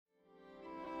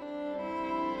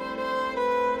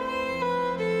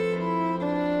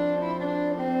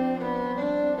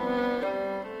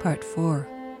Part 4.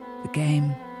 The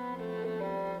Game.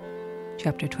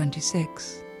 Chapter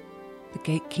 26. The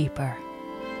Gatekeeper.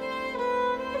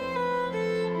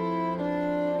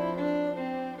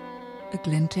 A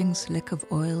glinting slick of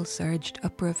oil surged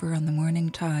upriver on the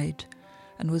morning tide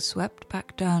and was swept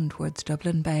back down towards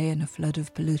Dublin Bay in a flood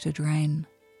of polluted rain.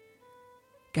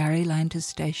 Gary lined his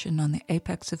station on the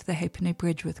apex of the Halfpenny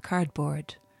Bridge with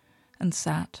cardboard and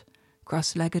sat,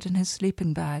 cross-legged in his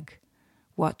sleeping bag,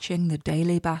 watching the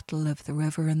daily battle of the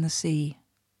river and the sea.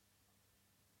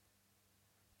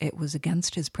 It was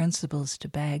against his principles to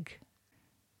beg.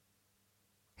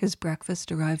 His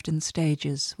breakfast arrived in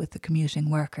stages with the commuting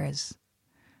workers,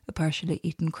 a partially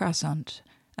eaten croissant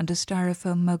and a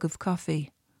styrofoam mug of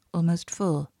coffee, almost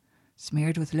full,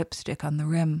 smeared with lipstick on the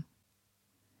rim.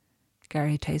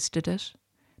 Gary tasted it,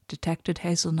 detected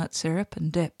hazelnut syrup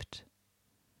and dipped.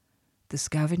 The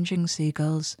scavenging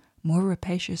seagulls, more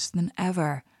rapacious than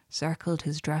ever, circled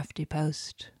his draughty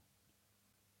post.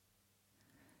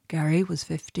 Gary was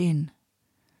 15.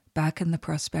 Back in the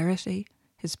prosperity,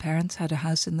 his parents had a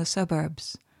house in the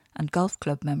suburbs and golf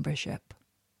club membership.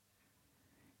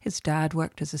 His dad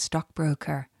worked as a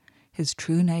stockbroker, his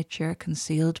true nature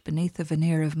concealed beneath a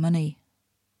veneer of money.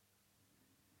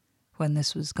 When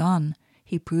this was gone,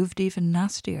 he proved even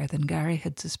nastier than Gary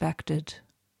had suspected.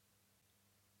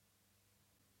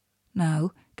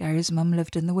 Now, Gary's mum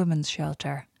lived in the women's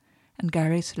shelter, and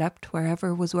Gary slept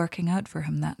wherever was working out for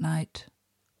him that night.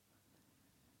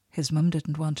 His mum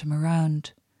didn't want him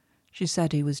around. She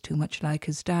said he was too much like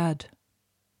his dad.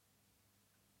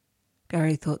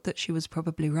 Gary thought that she was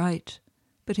probably right,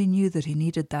 but he knew that he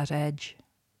needed that edge.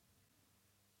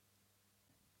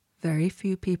 Very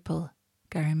few people,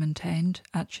 Gary maintained,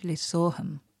 actually saw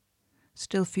him.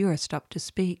 Still fewer stopped to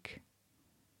speak.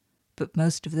 But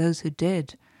most of those who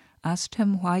did asked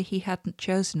him why he hadn't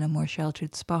chosen a more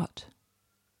sheltered spot.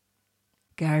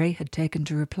 Gary had taken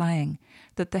to replying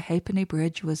that the Halfpenny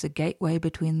Bridge was a gateway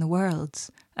between the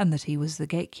worlds and that he was the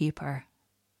gatekeeper.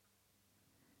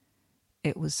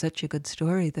 It was such a good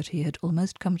story that he had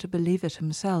almost come to believe it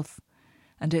himself,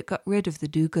 and it got rid of the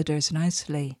do-gooders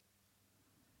nicely.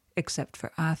 Except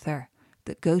for Arthur,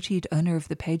 the goateed owner of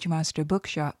the Pagemaster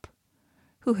bookshop,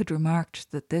 who had remarked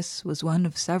that this was one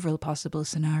of several possible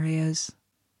scenarios.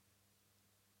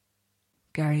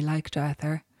 Gary liked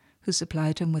Arthur, who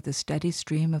supplied him with a steady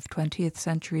stream of 20th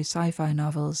century sci-fi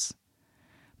novels,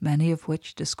 many of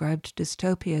which described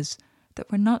dystopias that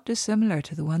were not dissimilar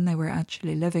to the one they were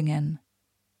actually living in.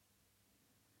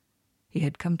 He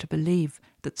had come to believe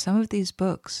that some of these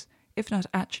books, if not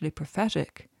actually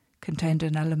prophetic, contained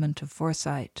an element of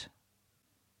foresight.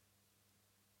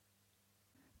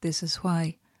 This is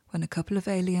why, when a couple of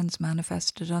aliens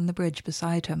manifested on the bridge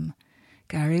beside him,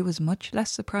 Gary was much less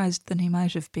surprised than he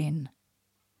might have been.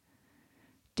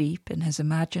 Deep in his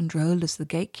imagined role as the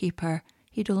gatekeeper,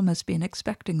 he'd almost been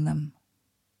expecting them.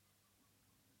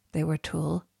 They were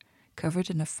tall, covered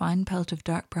in a fine pelt of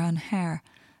dark brown hair,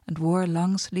 and wore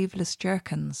long sleeveless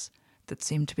jerkins that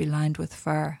seemed to be lined with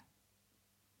fur.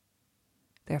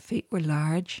 Their feet were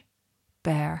large,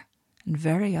 bare, and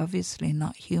very obviously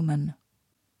not human.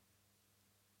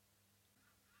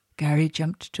 Gary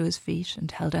jumped to his feet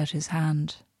and held out his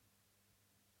hand.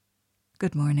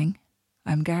 "Good morning.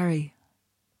 I'm Gary."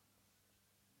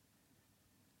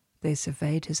 They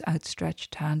surveyed his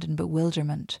outstretched hand in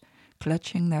bewilderment,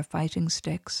 clutching their fighting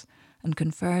sticks, and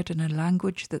conferred in a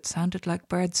language that sounded like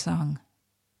birdsong.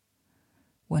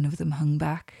 One of them hung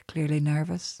back, clearly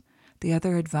nervous. The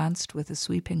other advanced with a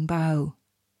sweeping bow.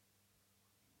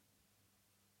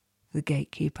 "The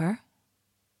gatekeeper?"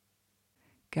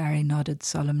 Gary nodded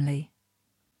solemnly.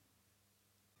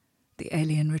 The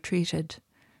alien retreated,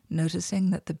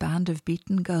 noticing that the band of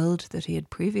beaten gold that he had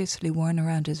previously worn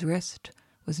around his wrist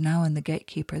was now in the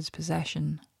gatekeeper's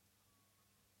possession.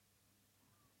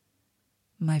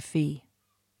 "My fee,"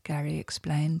 Gary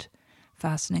explained,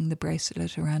 fastening the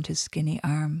bracelet around his skinny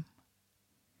arm.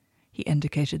 He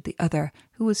indicated the other,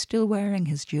 who was still wearing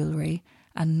his jewellery,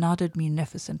 and nodded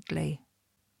munificently.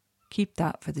 "Keep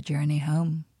that for the journey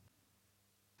home."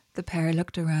 The pair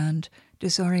looked around,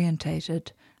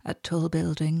 disorientated, at tall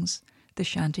buildings, the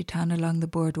shanty town along the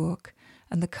boardwalk,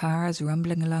 and the cars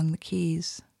rumbling along the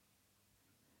quays.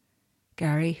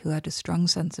 Gary, who had a strong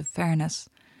sense of fairness,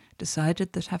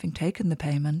 decided that having taken the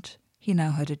payment, he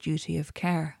now had a duty of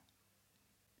care.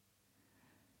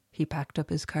 He packed up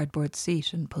his cardboard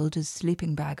seat and pulled his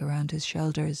sleeping bag around his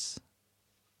shoulders.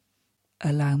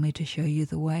 "Allow me to show you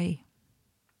the way."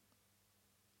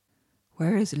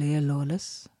 "Where is Leah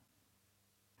Lawless?"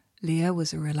 Leah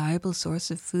was a reliable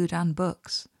source of food and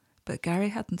books, but Gary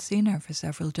hadn't seen her for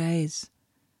several days,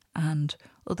 and,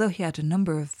 Although he had a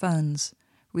number of phones,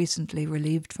 recently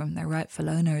relieved from their rightful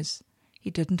owners, he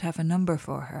didn't have a number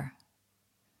for her.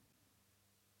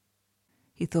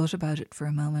 He thought about it for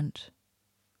a moment.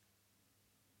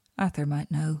 Arthur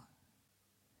might know.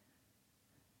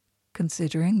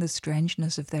 Considering the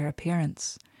strangeness of their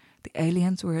appearance, the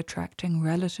aliens were attracting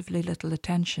relatively little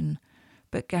attention,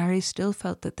 but Gary still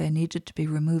felt that they needed to be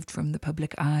removed from the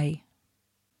public eye.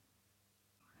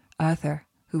 Arthur,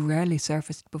 who rarely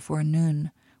surfaced before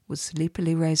noon, was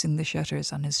sleepily raising the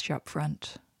shutters on his shop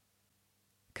front.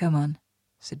 "Come on,"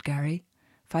 said Gary,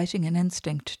 fighting an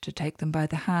instinct to take them by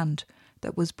the hand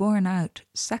that was borne out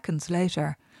seconds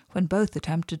later when both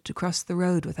attempted to cross the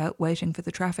road without waiting for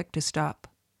the traffic to stop.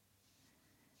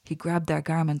 He grabbed their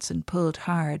garments and pulled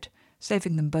hard,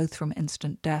 saving them both from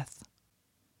instant death.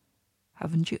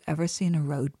 "Haven't you ever seen a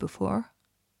road before?"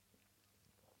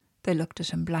 They looked at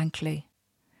him blankly.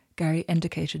 Gary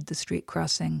indicated the street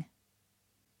crossing.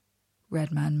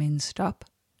 "Red man means stop,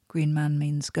 green man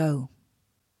means go."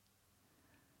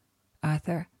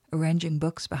 Arthur, arranging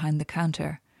books behind the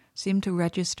counter, seemed to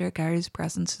register Gary's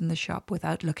presence in the shop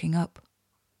without looking up.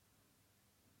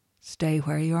 "Stay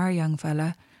where you are, young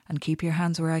fella, and keep your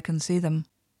hands where I can see them.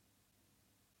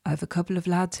 I've a couple of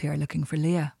lads here looking for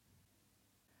Leah."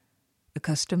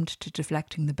 Accustomed to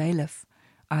deflecting the bailiff,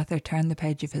 Arthur turned the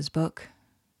page of his book.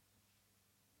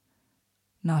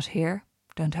 "Not here.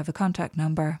 Don't have a contact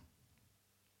number."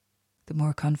 The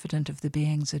more confident of the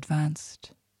beings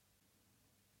advanced.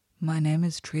 "My name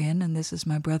is Trian, and this is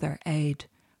my brother, Aid.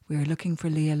 We are looking for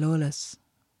Leah Lawless."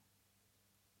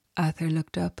 Arthur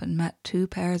looked up and met two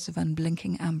pairs of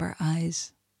unblinking amber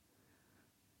eyes.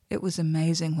 It was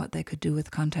amazing what they could do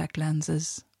with contact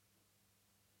lenses.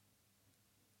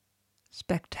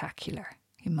 "Spectacular,"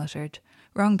 he muttered.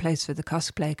 "Wrong place for the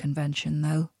cosplay convention,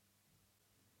 though."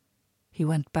 He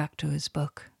went back to his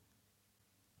book.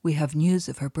 "We have news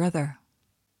of her brother."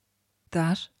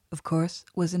 That, of course,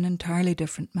 was an entirely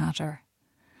different matter.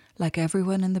 Like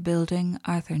everyone in the building,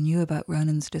 Arthur knew about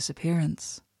Ronan's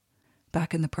disappearance.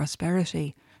 Back in the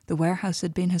Prosperity, the warehouse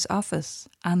had been his office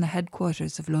and the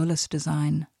headquarters of Lawless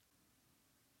Design.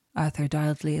 Arthur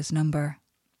dialed Leah's number.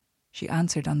 She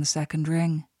answered on the second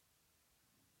ring.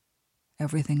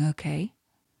 "Everything okay?"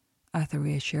 Arthur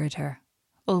reassured her.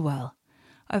 "All well.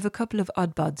 I've a couple of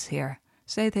oddbods here.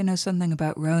 Say they know something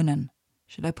about Ronan.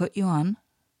 Should I put you on?"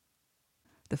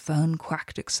 The phone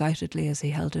quacked excitedly as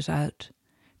he held it out.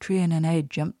 Trian and Aid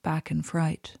jumped back in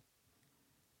fright.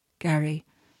 Gary,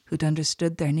 who'd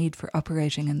understood their need for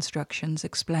operating instructions,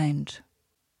 explained.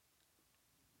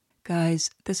 "Guys,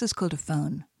 this is called a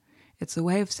phone. It's a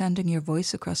way of sending your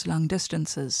voice across long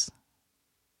distances."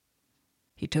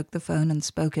 He took the phone and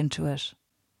spoke into it.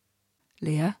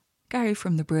 "Leah, Gary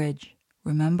from the bridge.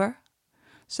 Remember?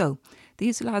 So,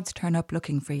 these lads turn up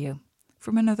looking for you.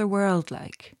 From another world,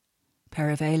 like. Pair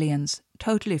of aliens,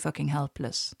 totally fucking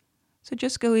helpless. So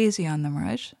just go easy on them,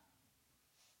 right?"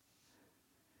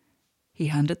 He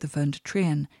handed the phone to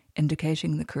Trian,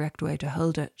 indicating the correct way to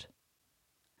hold it.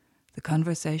 The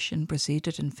conversation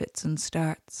proceeded in fits and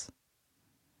starts.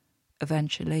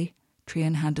 Eventually,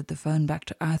 Trian handed the phone back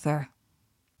to Arthur.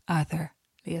 "Arthur,"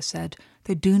 Leah said,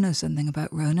 "they do know something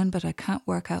about Ronan, but I can't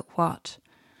work out what.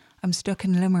 I'm stuck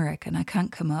in Limerick and I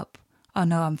can't come up. Oh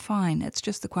no, I'm fine. It's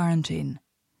just the quarantine.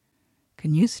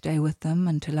 Can you stay with them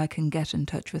until I can get in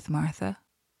touch with Martha?"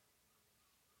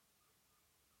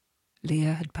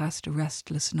 Leah had passed a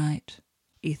restless night.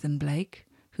 Ethan Blake,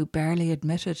 who barely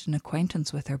admitted an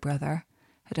acquaintance with her brother,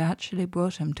 had actually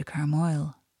brought him to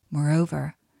Carmoyle.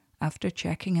 Moreover, after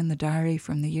checking in the diary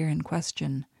from the year in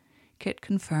question, Kit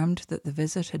confirmed that the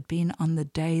visit had been on the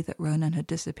day that Ronan had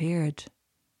disappeared.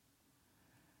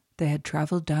 They had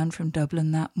travelled down from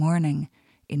Dublin that morning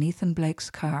in Ethan Blake's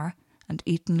car and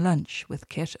eaten lunch with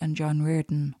Kit and John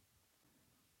Reardon.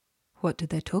 What did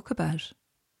they talk about?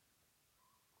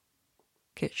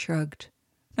 Kit shrugged.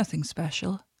 Nothing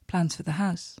special. Plans for the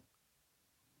house.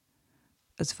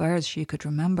 As far as she could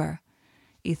remember,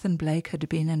 Ethan Blake had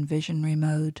been in visionary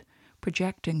mode,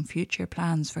 projecting future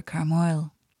plans for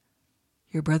Carmoyle.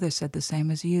 "Your brother said the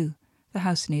same as you. The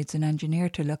house needs an engineer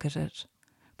to look at it.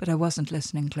 But I wasn't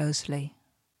listening closely."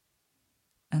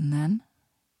 "And then?"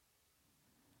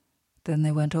 "Then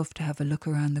they went off to have a look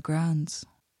around the grounds."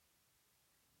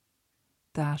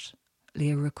 That,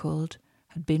 Leah recalled,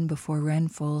 had been before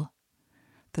rainfall.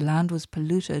 The land was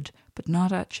polluted, but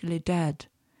not actually dead,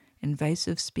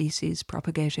 invasive species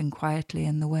propagating quietly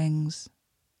in the wings.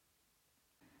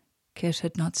 Kit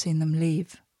had not seen them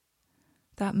leave.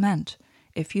 That meant,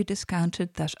 if you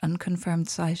discounted that unconfirmed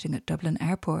sighting at Dublin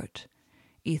Airport,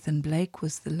 Ethan Blake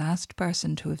was the last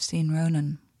person to have seen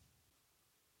Ronan.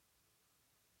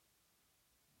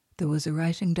 There was a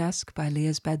writing desk by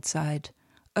Leah's bedside,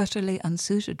 utterly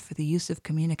unsuited for the use of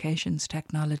communications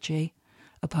technology,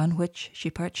 upon which she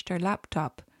perched her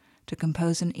laptop to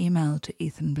compose an email to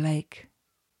Ethan Blake.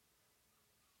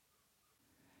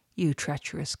 You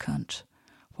treacherous cunt.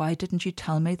 Why didn't you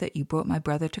tell me that you brought my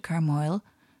brother to Carmoyle?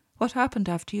 What happened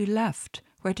after you left?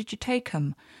 Where did you take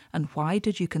him? And why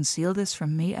did you conceal this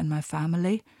from me and my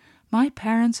family? My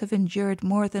parents have endured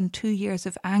more than 2 years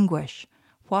of anguish.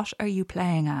 What are you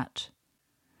playing at?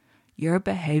 Your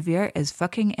behaviour is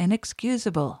fucking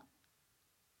inexcusable.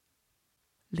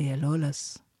 Leah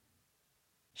Lawless.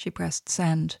 She pressed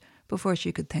send before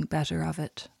she could think better of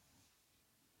it.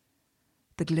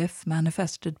 The glyph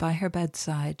manifested by her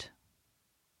bedside.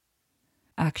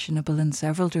 Actionable in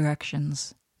several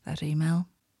directions, that email.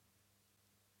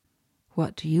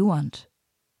 What do you want?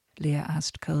 Leah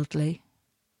asked coldly.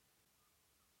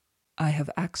 I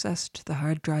have accessed the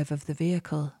hard drive of the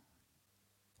vehicle.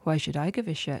 Why should I give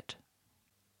a shit?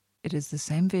 It is the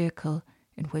same vehicle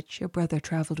in which your brother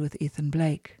travelled with Ethan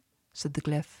Blake, said the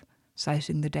glyph,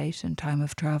 citing the date and time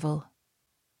of travel.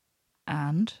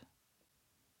 And?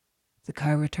 The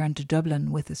car returned to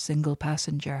Dublin with a single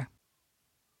passenger.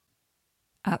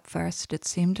 At first it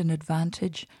seemed an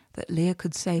advantage that Leah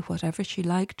could say whatever she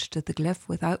liked to the glyph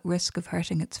without risk of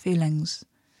hurting its feelings.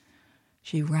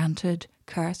 She ranted,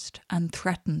 cursed, and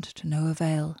threatened to no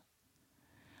avail.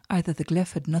 Either the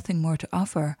glyph had nothing more to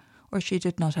offer, or she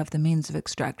did not have the means of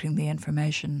extracting the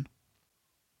information.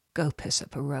 Go piss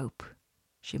up a rope,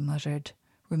 she muttered,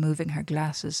 removing her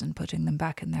glasses and putting them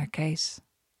back in their case.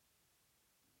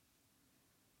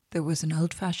 There was an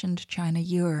old-fashioned china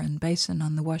ewer and basin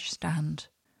on the washstand.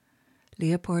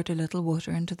 Leah poured a little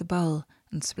water into the bowl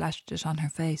and splashed it on her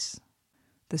face.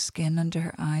 The skin under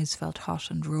her eyes felt hot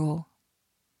and raw.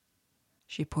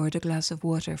 She poured a glass of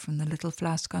water from the little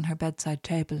flask on her bedside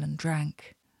table and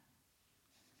drank.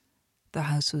 The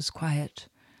house was quiet,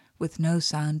 with no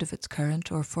sound of its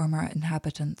current or former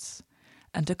inhabitants,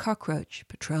 and a cockroach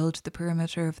patrolled the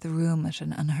perimeter of the room at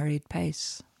an unhurried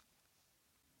pace.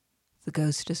 The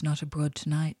ghost is not abroad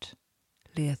tonight,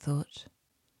 Leah thought.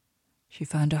 She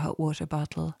found a hot water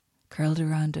bottle, curled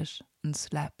around it, and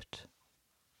slept.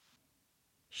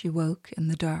 She woke in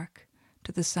the dark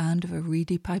to the sound of a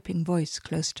reedy piping voice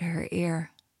close to her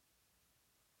ear.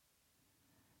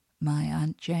 My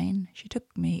Aunt Jane, she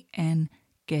took me in,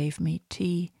 gave me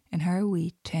tea in her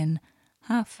wee tin,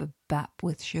 half a bap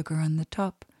with sugar on the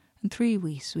top, and 3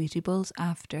 wee sweetie bulls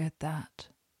after that.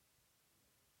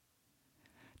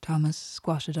 Thomas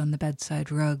squatted on the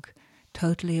bedside rug,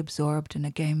 totally absorbed in a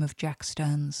game of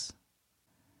jackstones.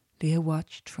 Leah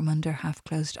watched from under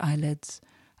half-closed eyelids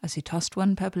as he tossed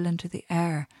one pebble into the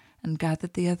air and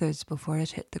gathered the others before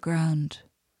it hit the ground.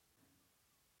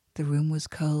 The room was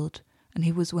cold, and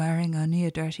he was wearing only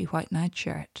a dirty white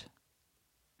nightshirt.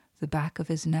 The back of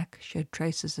his neck showed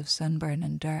traces of sunburn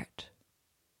and dirt.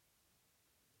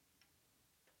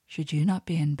 Should you not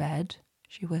be in bed?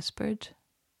 She whispered.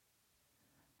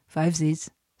 Fivesies,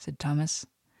 said Thomas,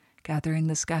 gathering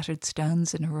the scattered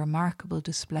stones in a remarkable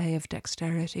display of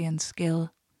dexterity and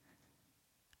skill.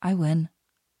 I win.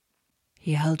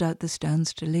 He held out the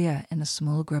stones to Leah in a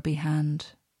small grubby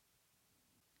hand.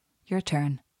 Your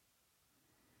turn.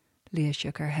 Leah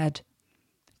shook her head.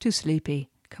 Too sleepy.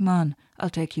 Come on, I'll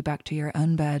take you back to your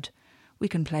own bed. We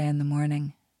can play in the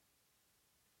morning.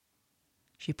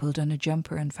 She pulled on a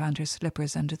jumper and found her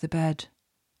slippers under the bed.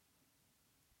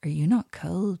 Are you not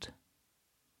cold?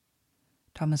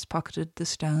 Thomas pocketed the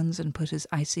stones and put his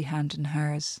icy hand in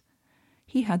hers.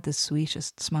 He had the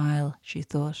sweetest smile, she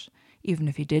thought, even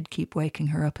if he did keep waking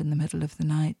her up in the middle of the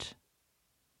night.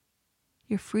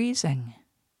 You're freezing.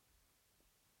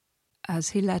 As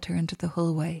he led her into the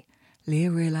hallway,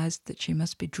 Leah realised that she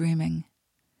must be dreaming.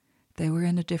 They were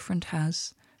in a different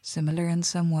house, similar in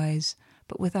some ways,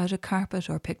 but without a carpet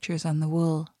or pictures on the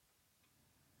wall.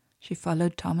 She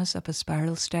followed Thomas up a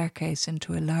spiral staircase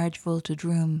into a large vaulted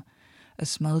room, a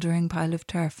smouldering pile of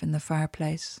turf in the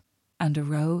fireplace, and a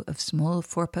row of small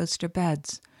four-poster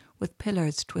beds with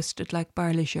pillars twisted like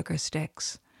barley sugar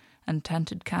sticks and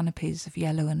tented canopies of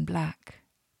yellow and black.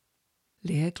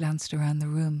 Leah glanced around the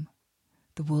room.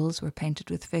 The walls were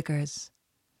painted with figures.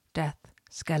 Death,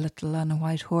 skeletal on a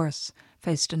white horse,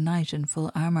 faced a knight in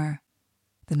full armour.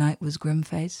 The knight was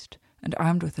grim-faced and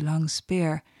armed with a long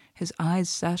spear, his eyes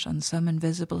set on some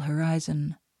invisible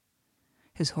horizon.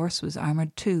 His horse was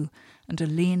armoured too, and a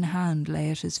lean hound lay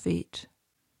at his feet.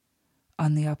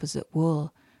 On the opposite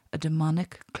wall, a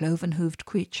demonic, cloven-hooved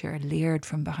creature leered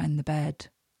from behind the bed.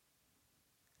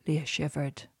 Leah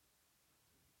shivered.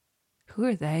 Who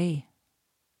are they?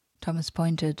 Thomas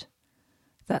pointed.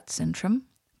 That's Sintram,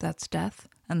 That's death,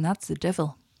 and that's the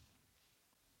devil.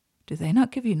 Do they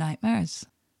not give you nightmares?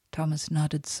 Thomas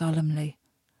nodded solemnly.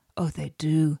 Oh, they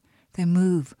do. They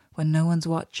move when no one's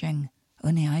watching.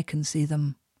 Only I can see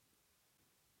them.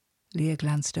 Leah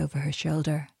glanced over her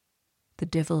shoulder. The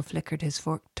devil flickered his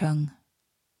forked tongue.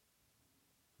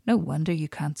 No wonder you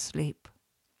can't sleep.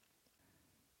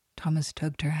 Thomas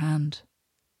tugged her hand.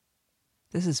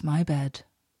 This is my bed.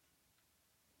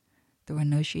 There were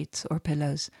no sheets or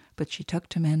pillows, but she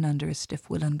tucked him in under a stiff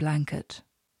woolen blanket.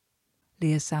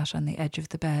 Leah sat on the edge of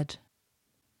the bed.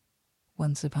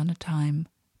 Once upon a time,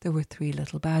 there were 3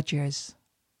 little badgers.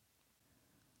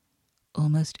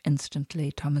 Almost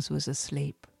instantly, Thomas was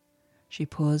asleep. She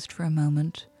paused for a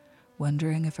moment,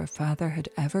 wondering if her father had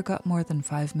ever got more than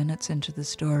 5 minutes into the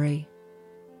story.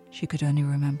 She could only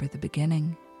remember the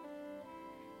beginning.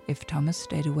 If Thomas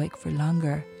stayed awake for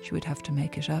longer, she would have to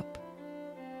make it up.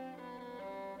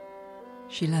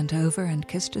 She leant over and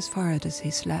kissed his forehead as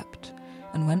he slept,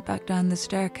 and went back down the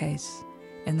staircase,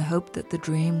 in the hope that the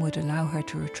dream would allow her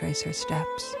to retrace her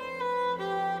steps.